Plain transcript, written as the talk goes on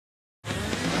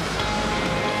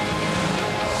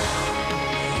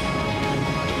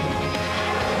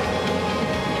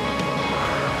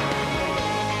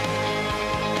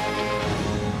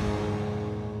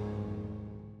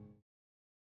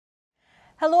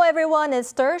Hello everyone,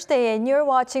 it's Thursday and you're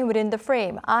watching Within the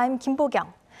Frame. I'm Kim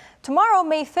Bo-kyung. Tomorrow,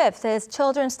 May 5th, is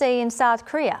Children's Day in South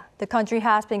Korea. The country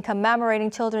has been commemorating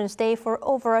Children's Day for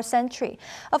over a century.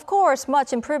 Of course,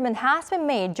 much improvement has been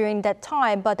made during that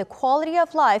time, but the quality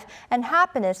of life and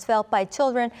happiness felt by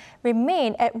children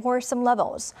remain at worrisome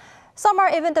levels. Some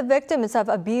are even the victims of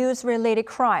abuse-related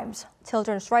crimes.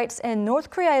 Children's rights in North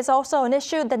Korea is also an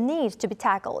issue that needs to be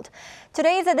tackled.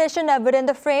 Today's edition of Within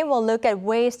the Frame will look at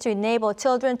ways to enable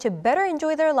children to better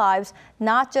enjoy their lives,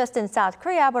 not just in South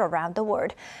Korea, but around the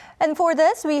world. And for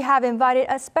this, we have invited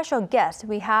a special guest.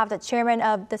 We have the chairman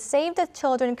of the Save the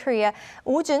Children Korea,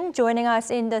 Joon, joining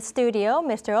us in the studio.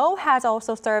 Mr. Oh has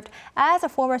also served as a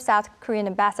former South Korean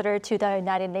ambassador to the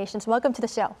United Nations. Welcome to the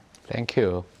show. Thank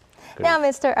you. Great. Now,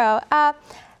 Mr. Oh,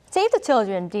 Save the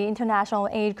Children, the international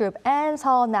aid group, and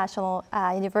Seoul National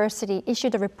University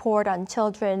issued a report on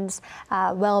children's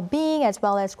well-being as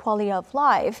well as quality of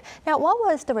life. Now, what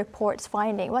was the report's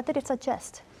finding? What did it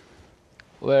suggest?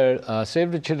 Well,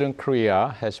 Save the Children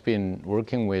Korea has been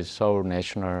working with Seoul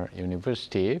National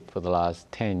University for the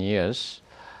last 10 years,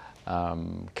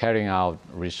 carrying out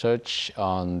research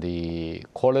on the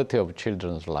quality of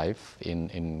children's life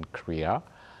in Korea.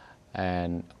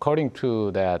 And according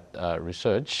to that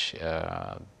research,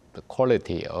 the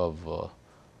quality of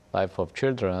life of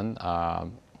children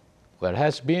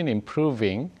has been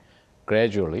improving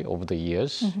gradually over the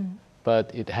years,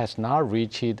 but it has not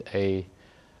reached a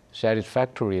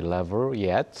satisfactory level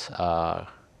yet,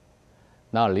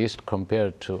 not least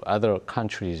compared to other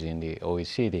countries in the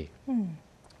OECD.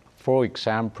 For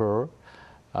example,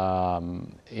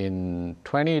 in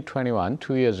 2021,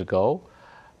 2 years ago,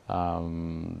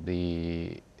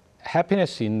 the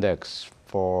happiness index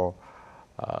for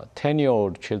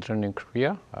 10-year-old children in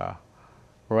Korea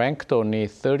ranked only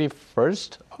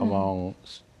 31st among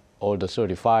all the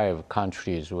 35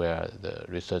 countries where the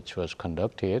research was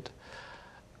conducted.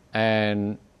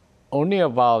 And only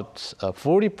about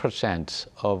 40%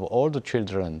 of all the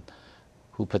children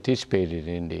who participated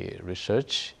in the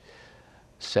research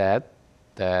said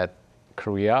that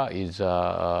Korea is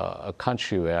a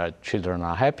country where children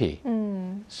are happy.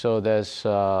 So there is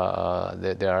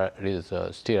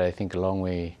still, I think, a long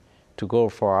way to go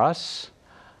for us.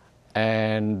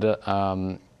 And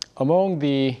among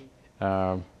the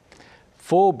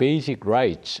 4 basic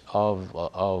rights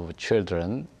of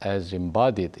children as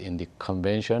embodied in the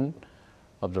Convention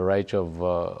of the Rights of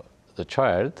the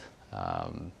Child,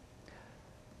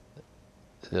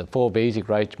 the 4 basic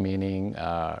rights meaning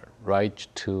right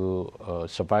to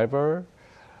survival,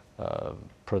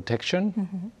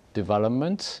 protection,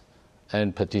 development,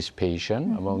 and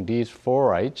participation. Among these 4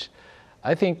 rights,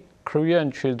 I think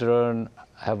Korean children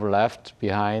have left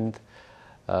behind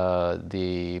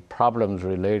the problems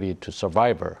related to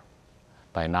survival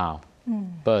by now.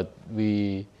 But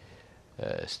we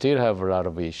still have a lot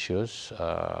of issues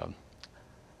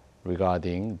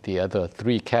regarding the other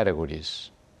 3 categories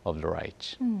of the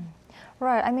rights.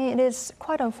 Right. I mean, it is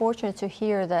quite unfortunate to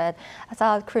hear that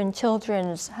South Korean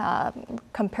children's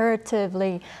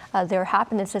comparatively their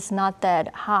happiness is not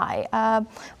that high.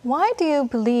 Why do you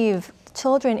believe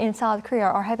children in South Korea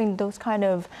are having those kind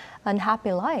of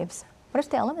unhappy lives? What are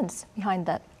the elements behind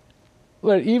that?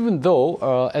 Well, even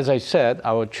though, as I said,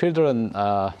 our children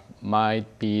might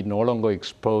be no longer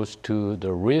exposed to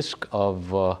the risk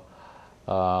of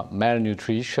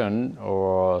malnutrition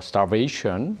or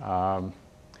starvation,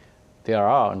 there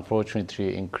are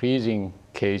unfortunately increasing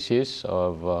cases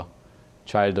of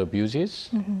child abuses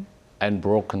and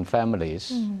broken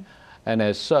families. And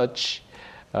as such,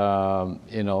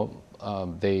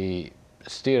 they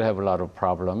still have a lot of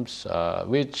problems,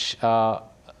 which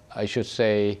I should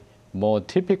say more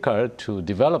typical to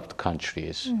developed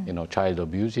countries. Child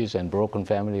abuses and broken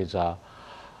families are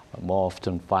more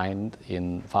often found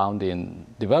in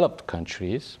developed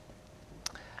countries.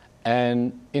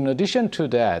 And in addition to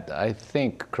that, I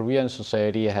think Korean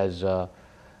society has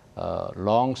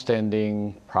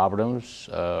long-standing problems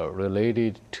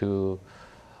related to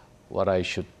what I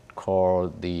should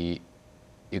call the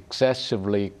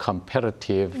excessively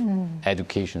competitive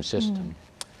education system.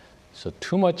 So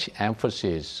too much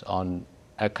emphasis on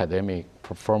academic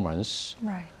performance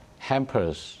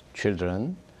hampers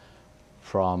children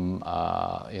from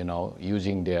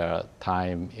using their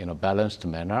time in a balanced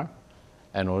manner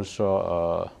and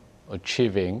also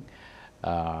achieving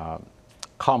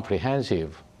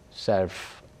comprehensive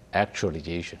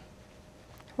self-actualization.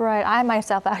 Right. I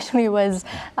myself actually was,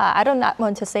 I do not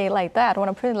want to say it like that, I don't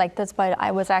want to put it like this, but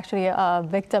I was actually a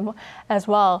victim as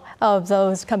well of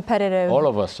those competitive. All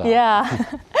of us are. Yeah.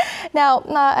 Now,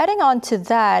 adding on to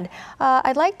that,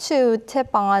 I'd like to tip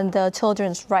on the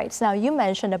children's rights. Now, you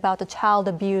mentioned about the child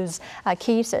abuse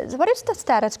cases. What is the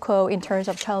status quo in terms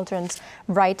of children's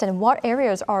rights and what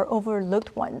areas are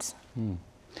overlooked ones?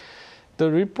 The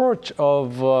reports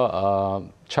of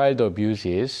child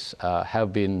abuses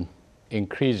have been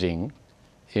increasing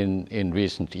in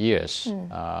recent years.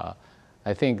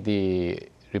 I think the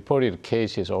reported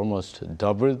cases almost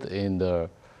doubled in the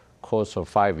course of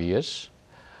 5 years.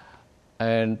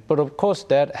 But of course,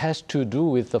 that has to do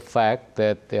with the fact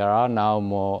that there are now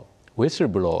more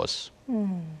whistleblowers,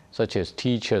 such as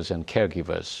teachers and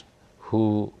caregivers,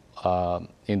 who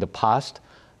in the past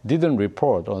didn't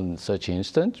report on such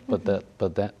instance, but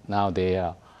that now they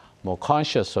are more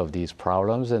conscious of these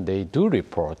problems and they do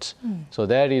report. So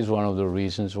that is one of the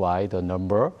reasons why the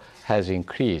number has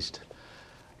increased.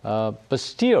 But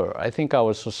still, I think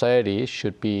our society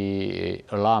should be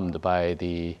alarmed by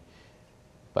the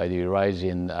rise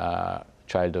in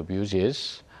child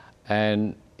abuses.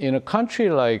 And in a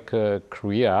country like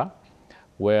Korea,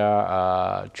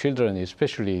 where children,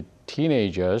 especially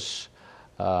teenagers,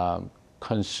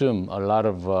 consume a lot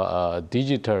of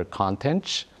digital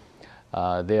content,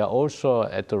 they are also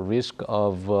at the risk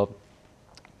of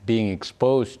being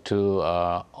exposed to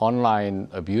online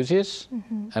abuses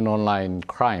and online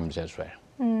crimes as well.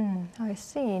 I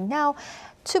see. Now,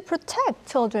 to protect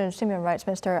children's human rights,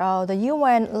 the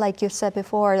UN, like you said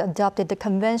before, adopted the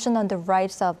Convention on the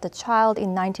Rights of the Child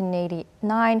in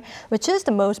 1989, which is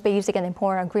the most basic and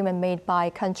important agreement made by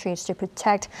countries to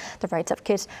protect the rights of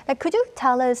kids. Now, could you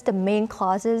tell us the main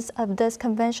clauses of this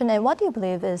convention and what do you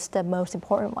believe is the most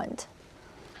important one?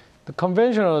 The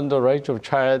Convention on the Rights of the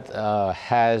Child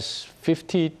has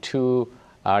 52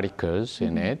 articles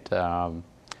in it.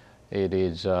 It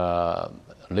is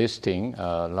listing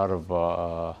a lot of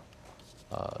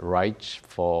rights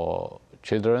for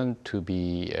children to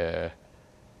be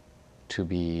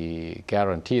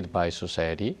guaranteed by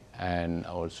society and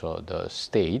also the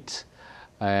state.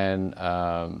 And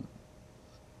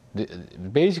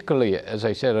basically, as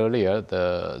I said earlier,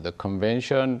 the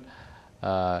convention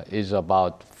is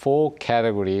about 4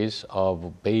 categories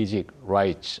of basic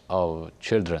rights of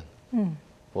children.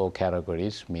 4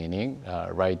 categories, meaning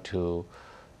right to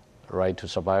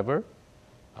survival,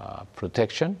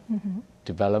 protection,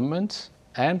 development,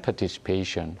 and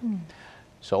participation.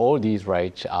 So all these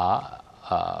rights fall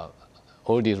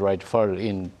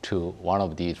into one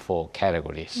of these 4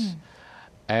 categories.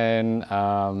 And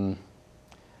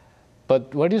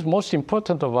but what is most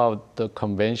important about the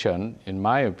convention, in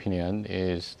my opinion,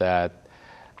 is that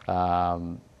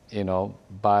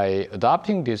by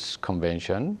adopting this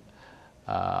convention,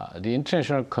 the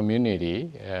international community,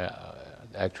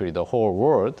 actually the whole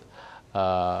world,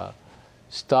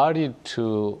 started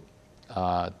to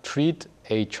treat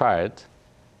a child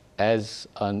as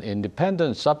an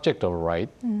independent subject of right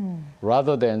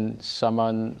rather than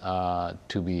someone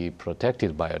to be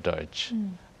protected by adults.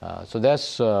 So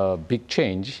that's a big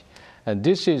change. And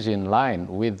this is in line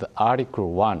with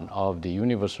Article 1 of the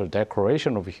Universal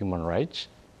Declaration of Human Rights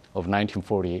of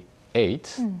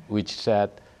 1948, which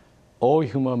said all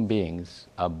human beings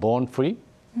are born free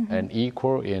and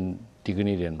equal in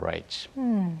dignity and rights.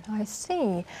 I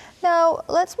see. Now,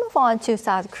 let's move on to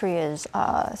South Korea's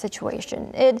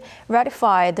situation. It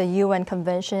ratified the UN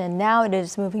Convention, and now it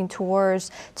is moving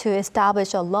towards to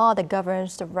establish a law that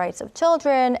governs the rights of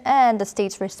children and the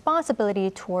state's responsibility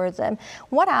towards them.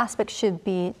 What aspects should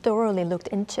be thoroughly looked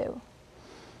into?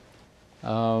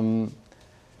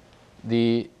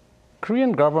 The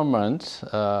Korean government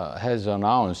has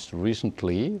announced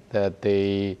recently that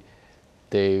they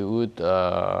would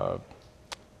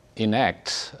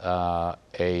enact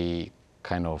a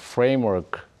kind of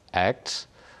framework act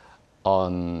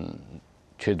on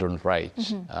children's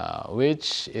rights,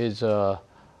 which is a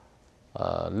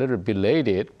little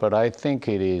belated, but I think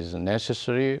it is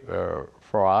necessary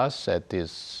for us at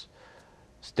this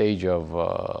stage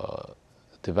of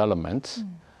development.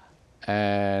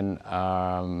 And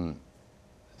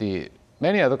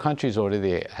many other countries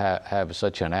already have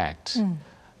such an act.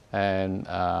 And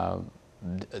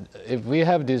if we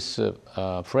have this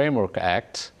framework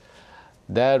act,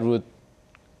 that would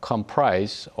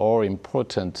comprise all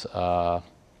important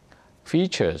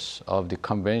features of the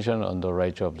Convention on the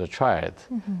Rights of the Child.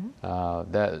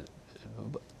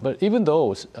 But even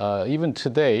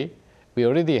today, we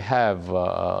already have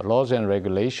laws and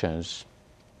regulations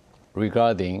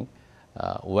regarding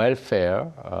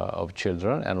welfare of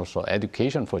children and also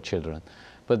education for children.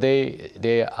 But they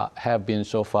have been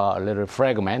so far a little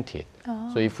fragmented.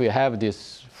 So if we have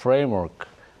this framework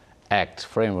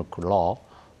law,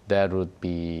 that would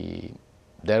be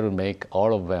that will make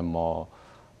all of them more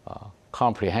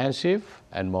comprehensive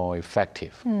and more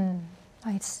effective.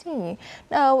 I see.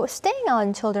 Now, staying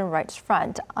on children's rights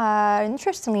front,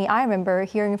 interestingly, I remember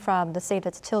hearing from the Save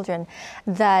the Children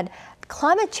that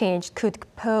climate change could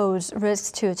pose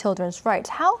risks to children's rights.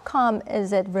 How come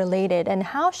is it related, and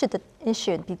how should the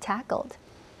issue be tackled?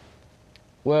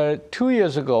 Well, 2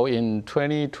 years ago in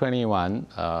 2021,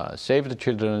 Save the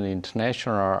Children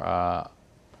International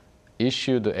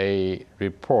issued a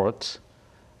report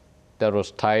that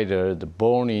was titled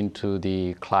Born into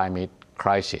the Climate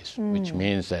Crisis, which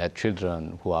means that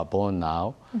children who are born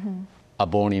now are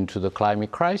born into the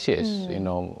climate crisis, you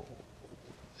know,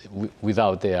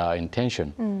 without their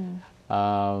intention.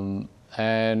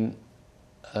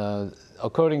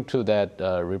 According to that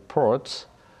report,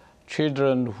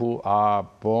 children who are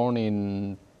born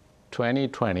in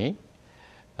 2020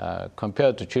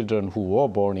 compared to children who were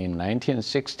born in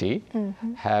 1960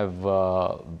 have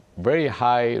very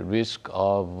high risk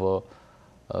of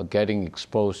getting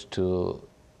exposed to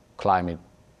climate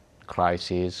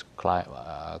crisis,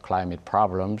 climate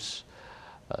problems.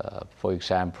 For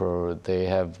example, they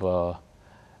have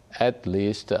at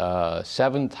least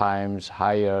 7 times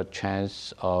higher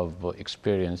chance of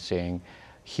experiencing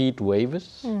heat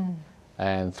waves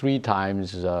and 3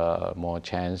 times more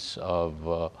chance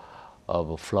of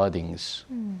floodings.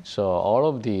 So all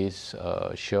of these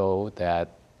show that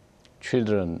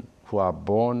children who are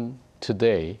born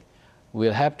today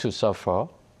will have to suffer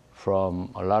from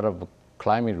a lot of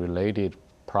climate-related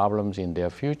problems in their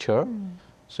future.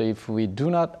 So if we do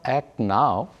not act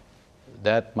now,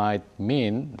 that might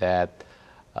mean that,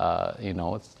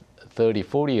 30,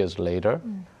 40 years later,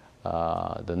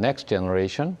 the next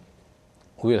generation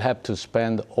will have to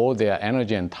spend all their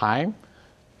energy and time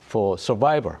for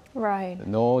survival. Right.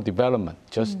 No development,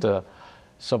 just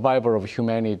survival of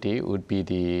humanity would be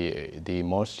the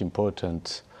most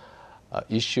important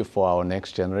issue for our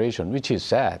next generation, which is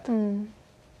sad.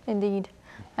 Indeed.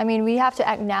 I mean, we have to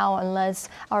act now, unless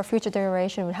our future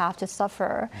generation would have to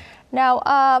suffer. Now,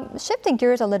 shifting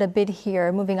gears a little bit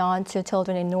here, moving on to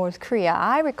children in North Korea.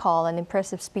 I recall an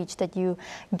impressive speech that you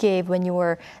gave when you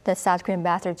were the South Korean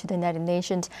ambassador to the United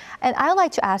Nations. And I'd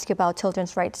like to ask you about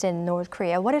children's rights in North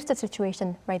Korea. What is the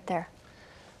situation right there?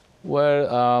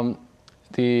 Well,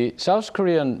 the South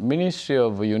Korean Ministry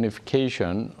of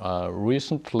Unification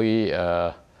recently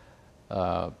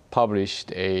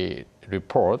published a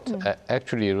report.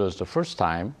 Actually, it was the first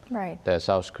time that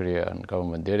South Korean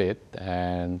government did it.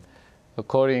 And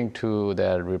according to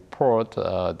that report,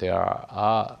 there are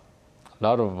a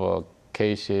lot of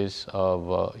cases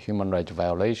of human rights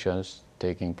violations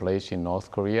taking place in North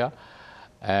Korea.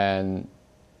 And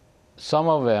some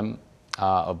of them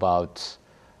are about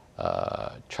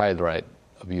child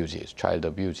abuses.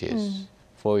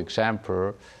 For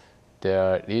example,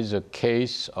 there is a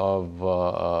case of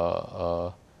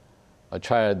a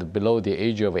child below the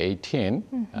age of 18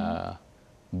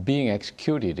 being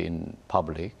executed in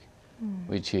public,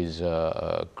 which is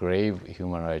a grave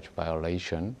human rights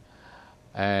violation.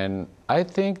 And I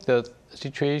think the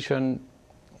situation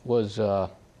was,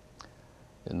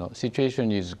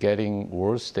 situation is getting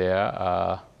worse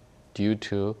there due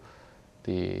to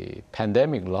the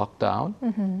pandemic lockdown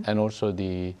and also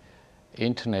the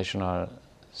international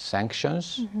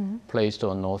sanctions placed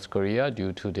on North Korea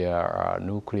due to their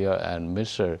nuclear and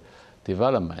missile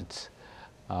developments.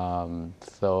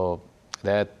 So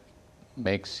that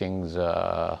makes things,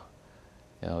 that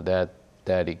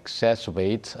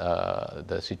exacerbates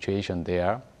the situation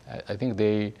there. I think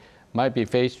they might be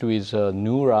faced with a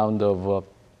new round of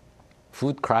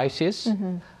food crisis.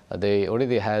 They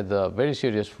already had a very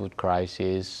serious food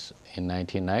crisis in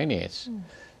 1990s.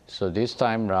 So this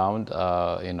time round,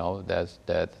 that's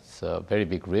a very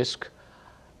big risk.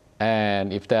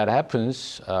 And if that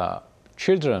happens,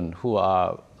 children who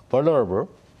are vulnerable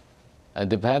and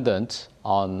dependent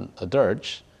on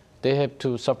adults, they have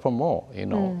to suffer more,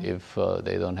 if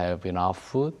they don't have enough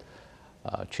food.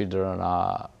 Children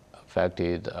are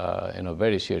affected in a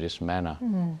very serious manner.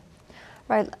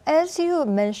 Right. As you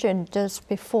mentioned just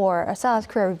before, South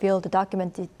Korea revealed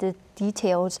the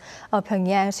details of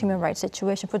Pyongyang's human rights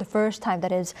situation for the first time,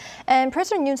 that is. And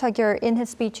President Yoon Suk-yeol, in his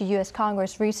speech to U.S.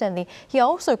 Congress recently, he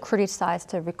also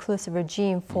criticized the reclusive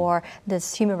regime for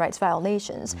this human rights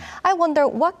violations. I wonder,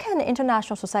 what can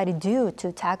international society do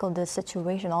to tackle this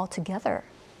situation altogether?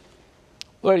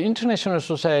 Well, international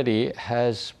society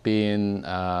has been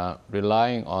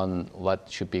relying on what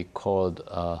should be called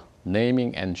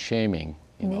naming and shaming.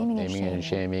 Naming and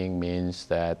shaming means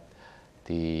that,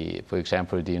 for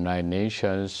example, the United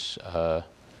Nations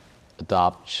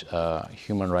adopt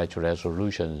human rights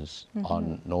resolutions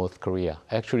on North Korea.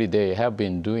 Actually, they have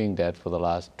been doing that for the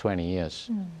last 20 years.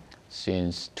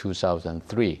 Since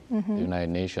 2003, the United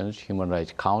Nations Human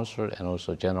Rights Council and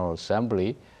also General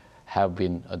Assembly have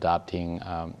been adopting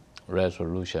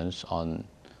resolutions on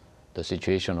the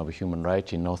situation of human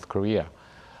rights in North Korea.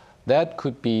 That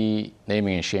could be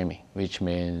naming and shaming, which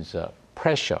means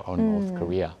pressure on North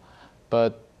Korea.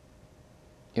 But,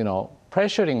 you know,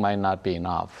 pressuring might not be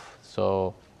enough.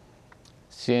 So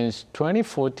since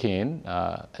 2014,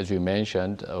 as we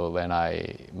mentioned when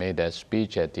I made that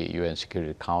speech at the UN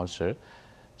Security Council,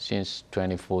 since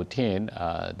 2014,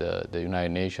 the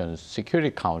United Nations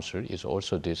Security Council is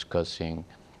also discussing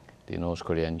the North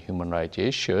Korean human rights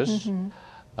issues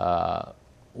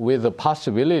with the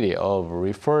possibility of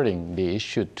referring the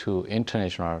issue to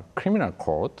International Criminal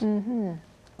Court,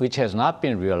 which has not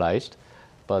been realized,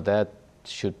 but that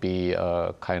should be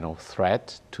a kind of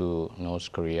threat to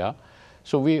North Korea.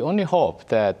 So we only hope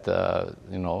that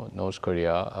you know, North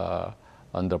Korea,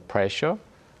 under pressure,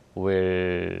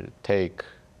 will take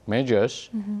measures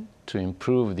to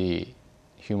improve the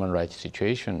human rights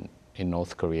situation in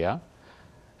North Korea.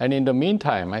 And in the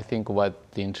meantime, I think what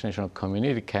the international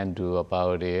community can do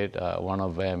about it, one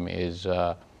of them is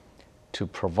to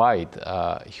provide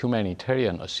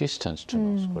humanitarian assistance to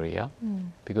North Korea,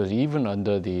 because even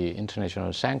under the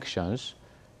international sanctions,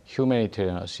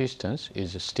 humanitarian assistance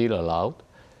is still allowed.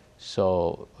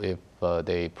 So if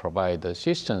they provide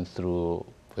assistance through,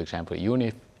 for example,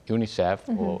 UNICEF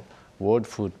or World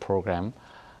Food Program,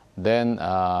 then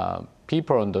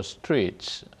people on the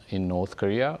streets in North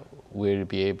Korea will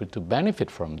be able to benefit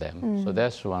from them. So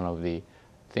that's one of the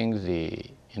things the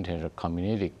international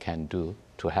community can do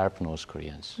to help North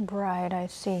Koreans. Right, I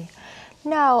see.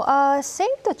 Now,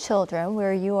 Save the Children,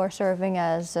 where you are serving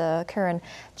as current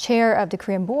chair of the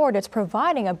Korean board, is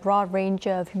providing a broad range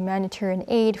of humanitarian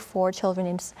aid for children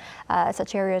in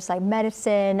such areas like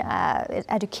medicine,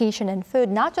 education, and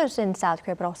food, not just in South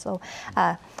Korea, but also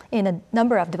in a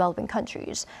number of developing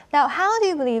countries. Now, how do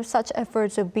you believe such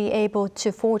efforts will be able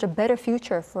to forge a better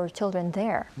future for children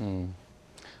there?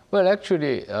 Well,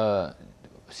 actually,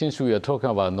 since we are talking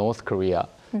about North Korea,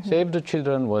 Save the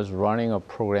Children was running a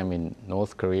program in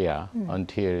North Korea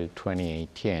until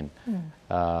 2018.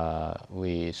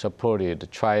 We supported the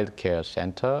child care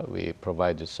center. We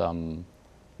provided some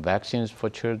vaccines for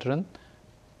children.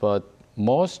 But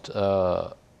most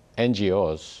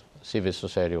NGOs, civil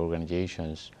society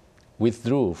organizations,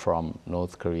 withdrew from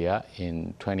North Korea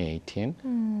in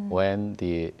 2018 when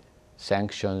the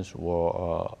sanctions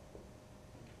were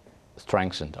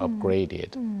strengthened,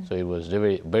 upgraded. So it was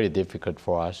very, very difficult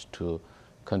for us to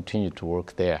continue to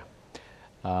work there.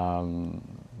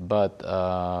 But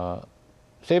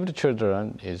Save the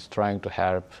Children is trying to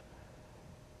help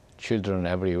children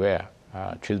everywhere,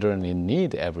 children in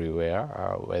need everywhere,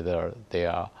 whether they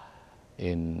are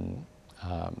in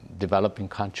developing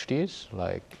countries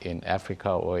like in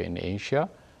Africa or in Asia,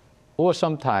 or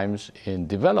sometimes in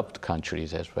developed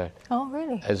countries as well. Oh,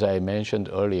 really? As I mentioned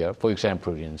earlier, for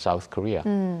example, in South Korea.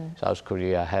 South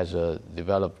Korea has a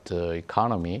developed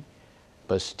economy,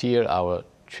 but still our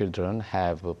children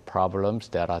have problems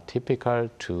that are typical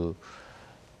to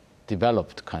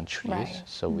developed countries. Right.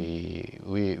 So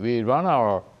we run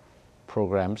our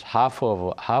programs, half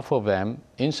of them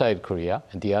inside Korea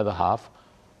and the other half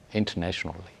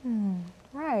internationally.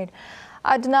 Right.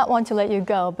 I do not want to let you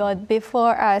go, but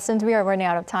before, since we are running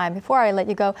out of time, before I let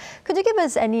you go, could you give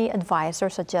us any advice or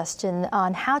suggestion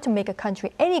on how to make a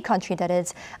country, any country that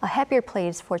is a happier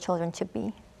place for children to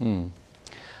be?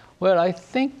 Well, I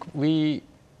think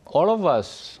all of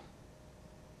us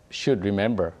should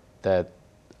remember that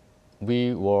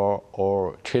we were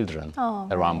all children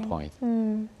at one point.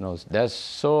 You know, that's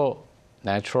so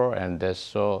natural and that's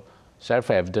so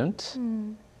self-evident,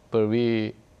 but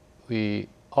we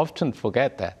often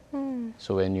forget that.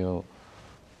 So when you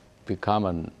become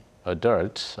an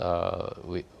adult,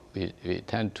 we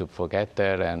tend to forget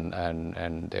that,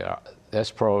 and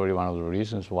that's probably one of the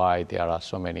reasons why there are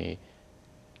so many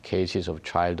cases of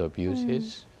child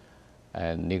abuses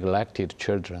and neglected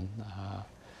children.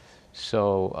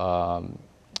 So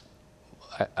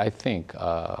I think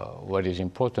what is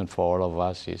important for all of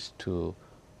us is to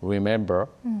remember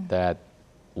that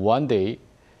one day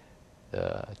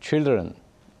children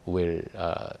will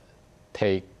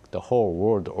take the whole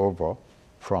world over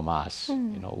from us.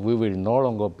 You know, we will no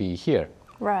longer be here.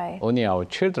 Right. Only our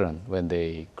children, when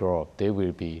they grow up, they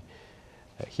will be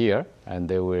here and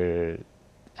they will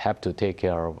have to take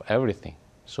care of everything.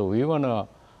 So we want to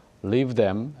leave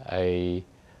them a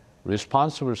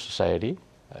responsible society,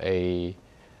 a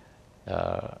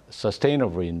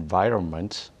sustainable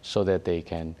environment so that they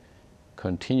can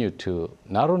continue to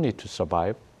not only to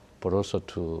survive, but also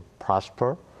to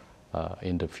prosper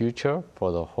in the future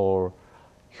for the whole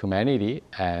humanity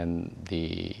and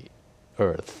the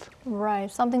earth.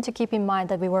 Right, something to keep in mind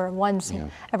that we were once,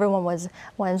 everyone was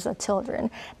once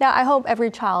children. Now, I hope every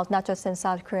child, not just in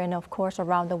South Korea and of course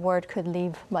around the world, could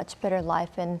live much better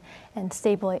life and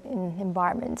stable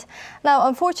environment. Now,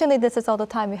 unfortunately, this is all the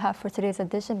time we have for today's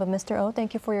edition, but Mr. Oh,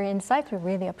 thank you for your insights. We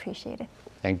really appreciate it.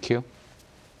 Thank you.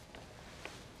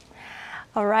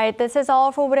 All right, this is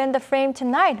all for Within the Frame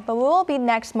tonight, but we will be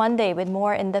next Monday with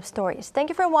more in-depth stories. Thank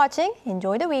you for watching,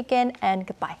 enjoy the weekend, and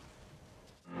goodbye.